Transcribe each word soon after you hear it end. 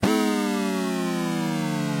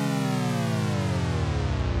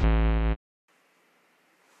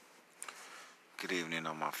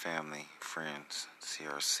my family, friends,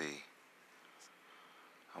 CRC.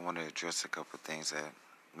 I want to address a couple of things that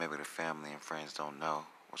maybe the family and friends don't know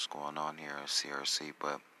what's going on here at CRC,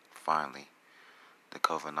 but finally, the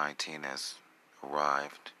COVID-19 has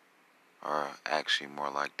arrived, or actually more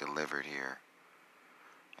like delivered here.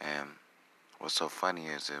 And what's so funny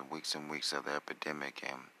is that weeks and weeks of the epidemic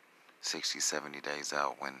and 60, 70 days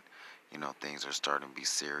out when, things are starting to be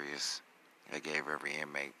serious, they gave every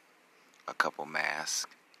inmate a couple masks.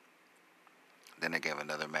 Then they gave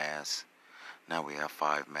another mask. Now we have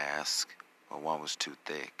 5 masks, but one was too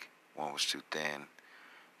thick, one was too thin,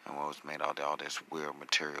 and one was made out of all this weird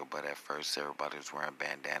material. But at first, everybody was wearing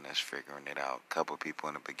bandanas, figuring it out. A couple of people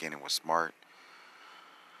in the beginning were smart,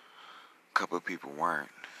 a couple of people weren't.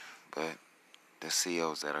 But the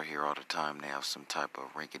COs that are here all the time, they have some type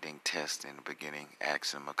of rinky-dink test in the beginning,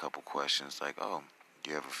 ask them a couple questions like, "Oh, do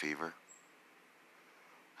you have a fever?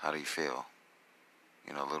 How do you feel?"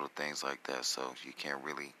 Little things like that. So you can't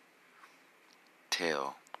really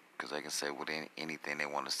tell, because they can say anything they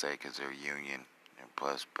want to say because they're union, and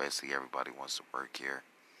plus basically everybody wants to work here.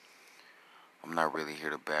 I'm not really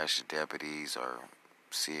here to bash the deputies or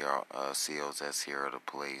COs that's here or the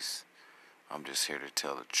police. I'm just here to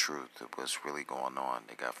tell the truth of what's really going on.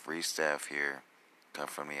 They got free staff here, come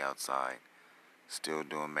from the outside, still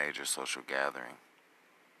doing major social gathering.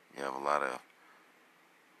 You have a lot of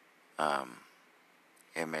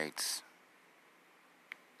inmates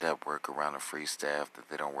that work around the free staff that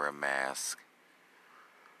they don't wear a mask.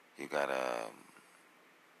 You got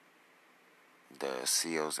the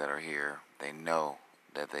COs that are here. They know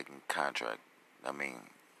that they can contract.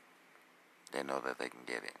 They know that they can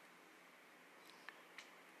get it,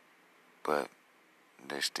 but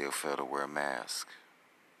they still fail to wear a mask.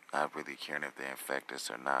 Not really caring if they infect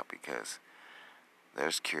us or not, because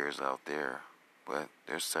there's cures out there. But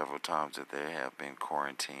there's several times that they have been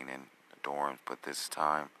quarantined in the dorms, but this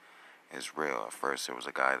time is real. At first, there was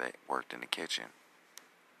a guy that worked in the kitchen.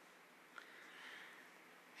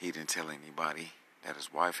 He didn't tell anybody that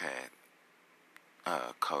his wife had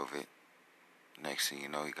COVID. Next thing you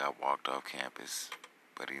know, he got walked off campus,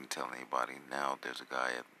 but he didn't tell anybody. Now there's a guy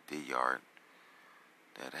at the yard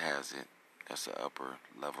that has it. That's an upper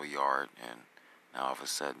level yard, and now all of a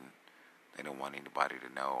sudden, they don't want anybody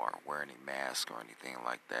to know or wear any mask or anything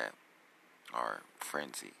like that, or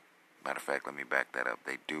frenzy. Matter of fact, let me back that up.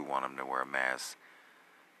 They do want them to wear a mask.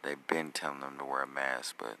 They've been telling them to wear a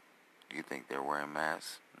mask, but do you think they're wearing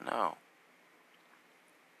masks? No.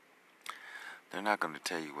 They're not going to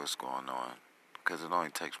tell you what's going on, because it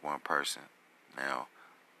only takes one person. Now,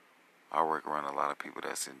 I work around a lot of people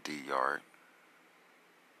that's in D yard,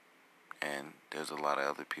 and there's a lot of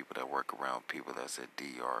other people that work around people that's at D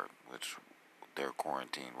yard, which they're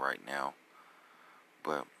quarantined right now.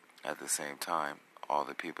 But at the same time, all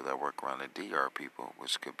the people that work around the D yard people,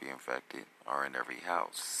 which could be infected, are in every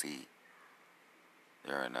house. C.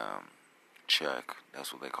 They're in Chuck,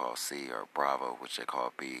 that's what they call C, or Bravo, which they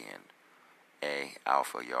call B, and A,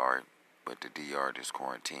 Alpha yard, but the D yard is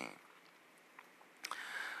quarantined.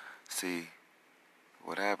 See,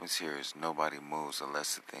 what happens here is nobody moves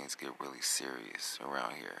unless the things get really serious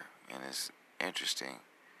around here. And it's interesting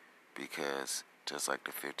because just like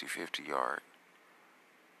the 50-50 yard,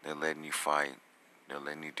 they're letting you fight, they're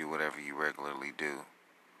letting you do whatever you regularly do,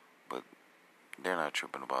 but they're not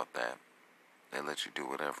tripping about that. They let you do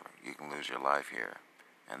whatever. You can lose your life here,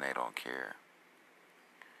 and they don't care.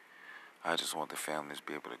 I just want the families to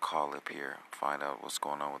be able to call up here, find out what's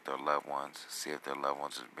going on with their loved ones, see if their loved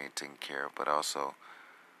ones are being taken care of, but also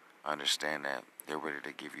understand that they're ready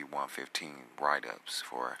to give you 115 write-ups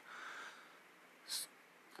for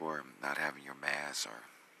not having your mask or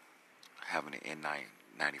having an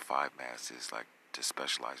N95 mask. Is like the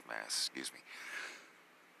specialized mask, excuse me.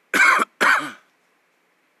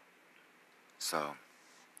 So,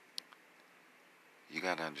 you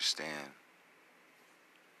gotta understand,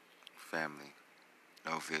 family,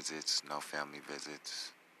 no visits, no family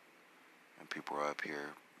visits, and people are up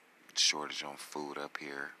here, shortage on food up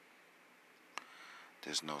here.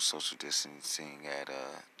 There's no social distancing at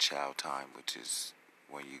chow time, which is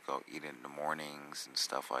when you go eat in the mornings and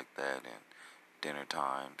stuff like that, and dinner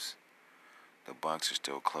times. The bunks are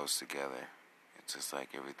still close together. It's just like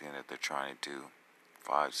everything that they're trying to do.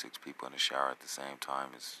 5, 6 people in the shower at the same time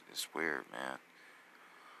is weird, man.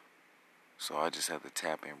 So I just have to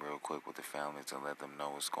tap in real quick with the families and let them know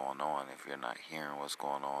what's going on. If you're not hearing what's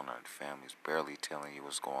going on, or the family's barely telling you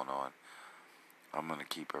what's going on, I'm going to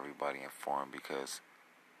keep everybody informed, because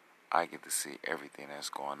I get to see everything that's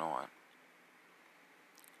going on.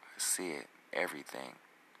 I see it, everything.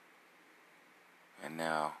 And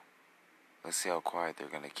now Let's see how quiet they're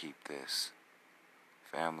going to keep this.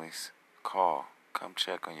 Families, call. Come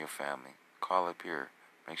check on your family. Call up here.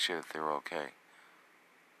 Make sure that they're okay.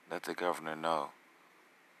 Let the governor know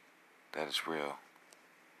that it's real.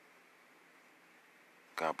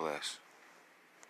 God bless.